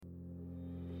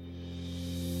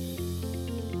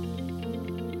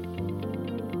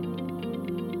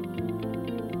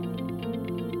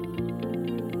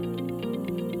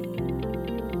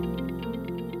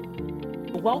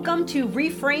Welcome to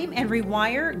Reframe and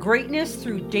Rewire Greatness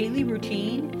Through Daily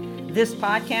Routine. This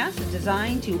podcast is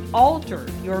designed to alter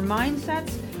your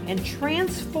mindsets and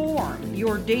transform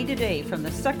your day-to-day from the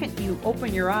second you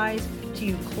open your eyes to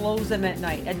you close them at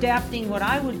night, adapting what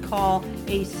I would call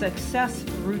a success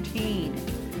routine.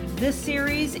 This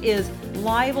series is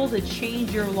liable to change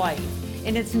your life,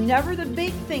 and it's never the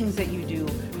big things that you do,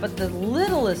 but the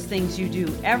littlest things you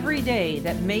do every day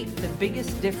that make the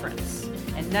biggest difference.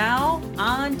 And now,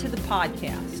 on to the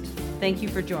podcast. Thank you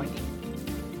for joining.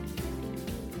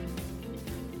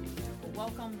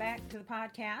 Welcome back to the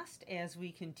podcast as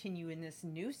we continue in this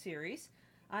new series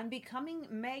on becoming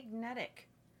magnetic.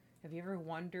 Have you ever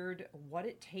wondered what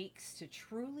it takes to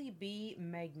truly be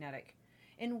magnetic?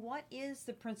 And what is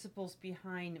the principles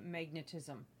behind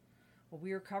magnetism? Well,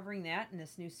 we are covering that in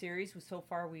this new series. So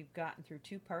far, we've gotten through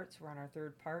 2 parts. We're on our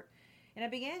 3rd part. And I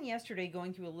began yesterday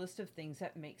going through a list of things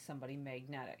that make somebody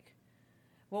magnetic.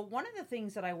 Well, one of the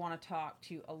things that I want to talk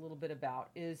to you a little bit about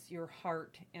is your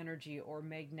heart energy or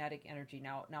magnetic energy.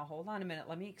 Now hold on a minute.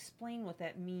 Let me explain what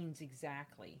that means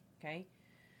exactly, okay?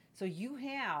 So you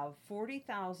have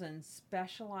 40,000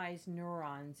 specialized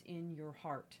neurons in your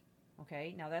heart,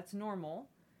 okay? Now that's normal.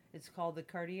 It's called the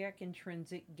cardiac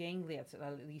intrinsic ganglia.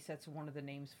 At least that's one of the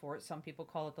names for it. Some people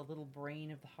call it the little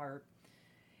brain of the heart.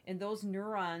 And those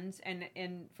neurons,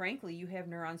 and frankly, you have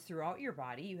neurons throughout your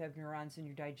body. You have neurons in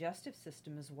your digestive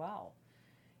system as well.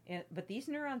 But these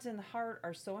neurons in the heart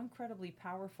are so incredibly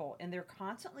powerful, and they're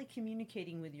constantly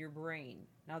communicating with your brain.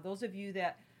 Now, those of you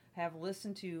that have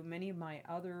listened to many of my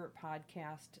other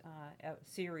podcast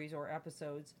series or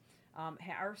episodes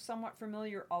are somewhat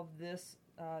familiar of this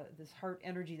heart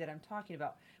energy that I'm talking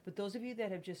about. But those of you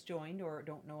that have just joined or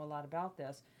don't know a lot about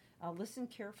this, listen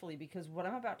carefully, because what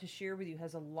I'm about to share with you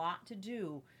has a lot to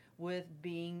do with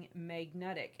being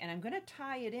magnetic. And I'm going to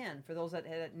tie it in, for those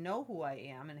that know who I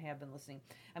am and have been listening,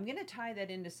 I'm going to tie that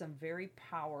into some very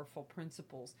powerful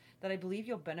principles that I believe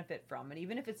you'll benefit from. And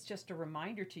even if it's just a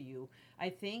reminder to you, I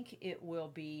think it will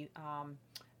be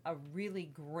a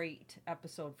really great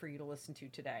episode for you to listen to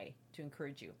today to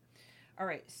encourage you. All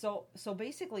right, so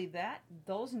basically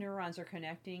those neurons are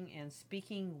connecting and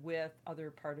speaking with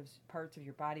other parts of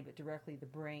your body, but directly the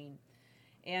brain.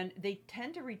 And they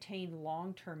tend to retain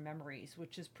long-term memories,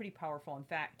 which is pretty powerful. In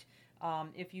fact,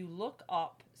 if you look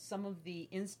up some of the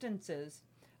instances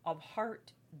of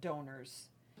heart donors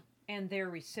and their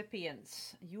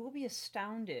recipients, you will be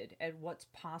astounded at what's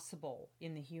possible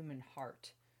in the human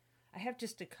heart. I have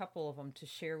just a couple of them to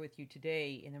share with you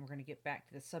today, and then we're going to get back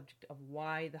to the subject of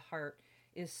why the heart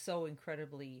is so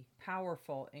incredibly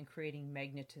powerful in creating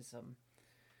magnetism.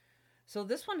 So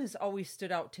this one has always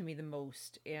stood out to me the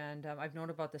most, and I've known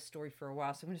about this story for a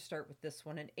while, so I'm going to start with this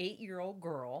one. An 8-year-old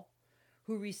girl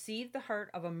who received the heart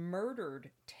of a murdered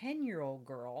 10-year-old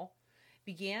girl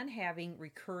began having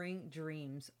recurring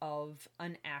dreams of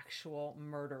an actual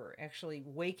murderer, actually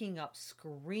waking up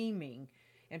screaming,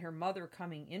 and her mother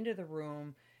coming into the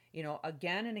room,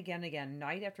 again and again and again,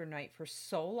 night after night, for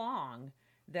so long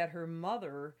that her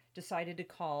mother decided to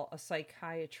call a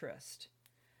psychiatrist.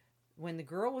 When the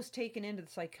girl was taken into the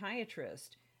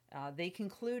psychiatrist, they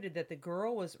concluded that the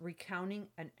girl was recounting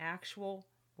an actual,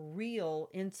 real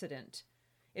incident.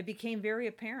 It became very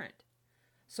apparent.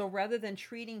 So rather than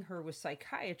treating her with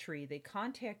psychiatry, they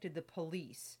contacted the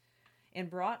police and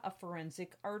brought a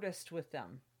forensic artist with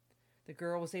them. The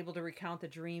girl was able to recount the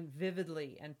dream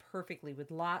vividly and perfectly with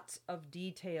lots of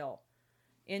detail,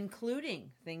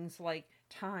 including things like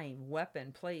time,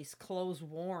 weapon, place, clothes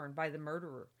worn by the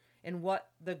murderer, and what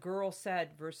the girl said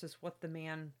versus what the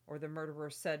man or the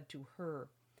murderer said to her.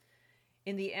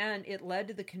 In the end, it led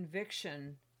to the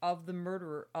conviction of the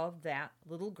murderer of that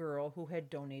little girl who had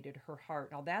donated her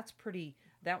heart. Now that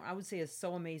I would say is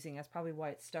so amazing. That's probably why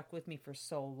it stuck with me for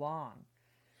so long.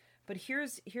 But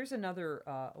here's another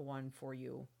one for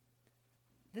you.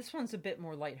 This one's a bit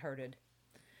more lighthearted.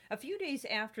 A few days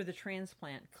after the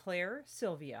transplant, Claire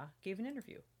Sylvia gave an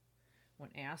interview. When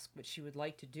asked what she would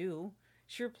like to do,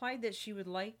 she replied that she would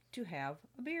like to have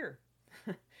a beer.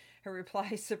 Her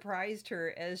reply surprised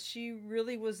her, as she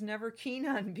really was never keen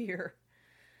on beer.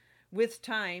 With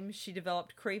time, she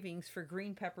developed cravings for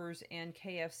green peppers and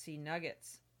KFC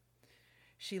nuggets.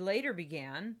 She later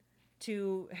began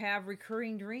to have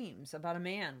recurring dreams about a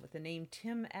man with the name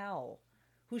Tim L.,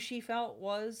 who she felt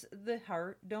was the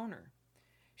heart donor.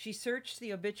 She searched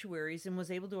the obituaries and was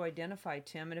able to identify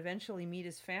Tim and eventually meet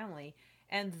his family,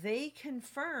 and they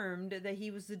confirmed that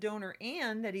he was the donor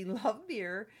and that he loved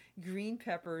beer, green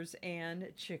peppers, and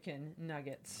chicken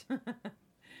nuggets.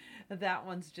 That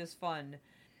one's just fun.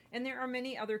 And there are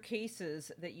many other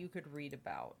cases that you could read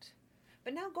about.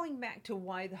 But now going back to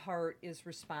why the heart is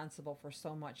responsible for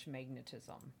so much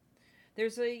magnetism.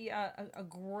 There's a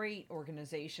great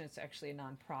organization, it's actually a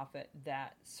nonprofit,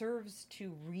 that serves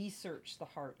to research the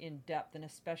heart in depth and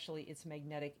especially its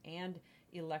magnetic and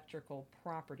electrical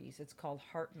properties. It's called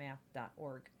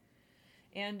heartmath.org.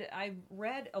 And I've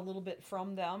read a little bit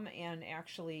from them and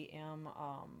actually am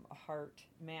a heart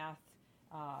math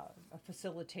a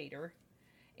facilitator.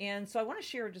 And so I want to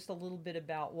share just a little bit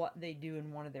about what they do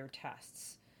in one of their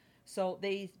tests. So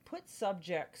they put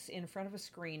subjects in front of a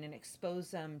screen and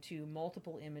expose them to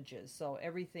multiple images. So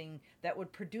everything that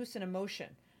would produce an emotion,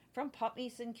 from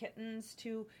puppies and kittens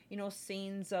to,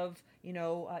 scenes of,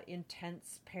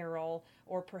 intense peril,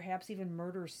 or perhaps even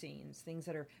murder scenes, things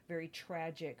that are very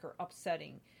tragic or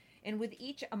upsetting. And with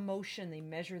each emotion, they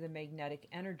measure the magnetic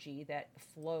energy that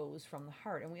flows from the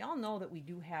heart. And we all know that we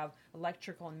do have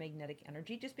electrical and magnetic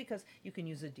energy, just because you can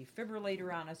use a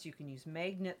defibrillator on us, you can use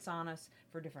magnets on us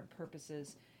for different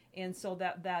purposes. And so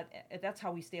that's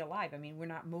how we stay alive. I mean, we're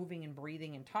not moving and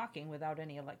breathing and talking without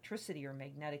any electricity or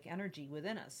magnetic energy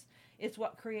within us. It's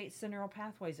what creates the neural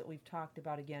pathways that we've talked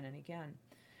about again and again.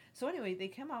 So anyway, they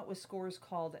come out with scores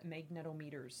called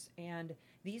magnetometers, and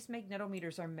these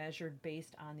magnetometers are measured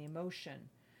based on the emotion.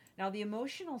 Now, the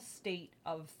emotional state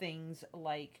of things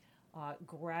like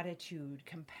gratitude,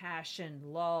 compassion,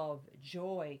 love,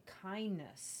 joy,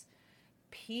 kindness,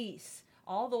 peace,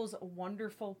 all those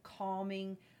wonderful,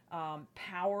 calming,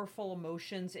 powerful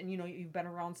emotions. And you've been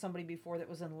around somebody before that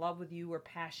was in love with you or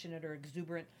passionate or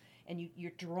exuberant, and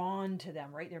you're drawn to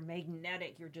them, right? They're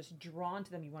magnetic. You're just drawn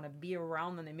to them. You want to be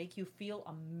around them. They make you feel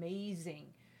amazing.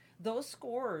 Those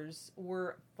scores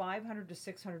were 500 to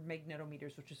 600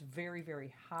 magnetometers, which is very,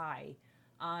 very high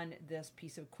on this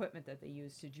piece of equipment that they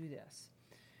use to do this.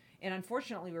 And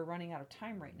unfortunately, we're running out of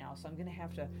time right now, so I'm going to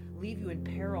have to leave you in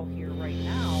peril here right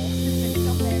now and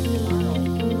come back tomorrow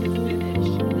with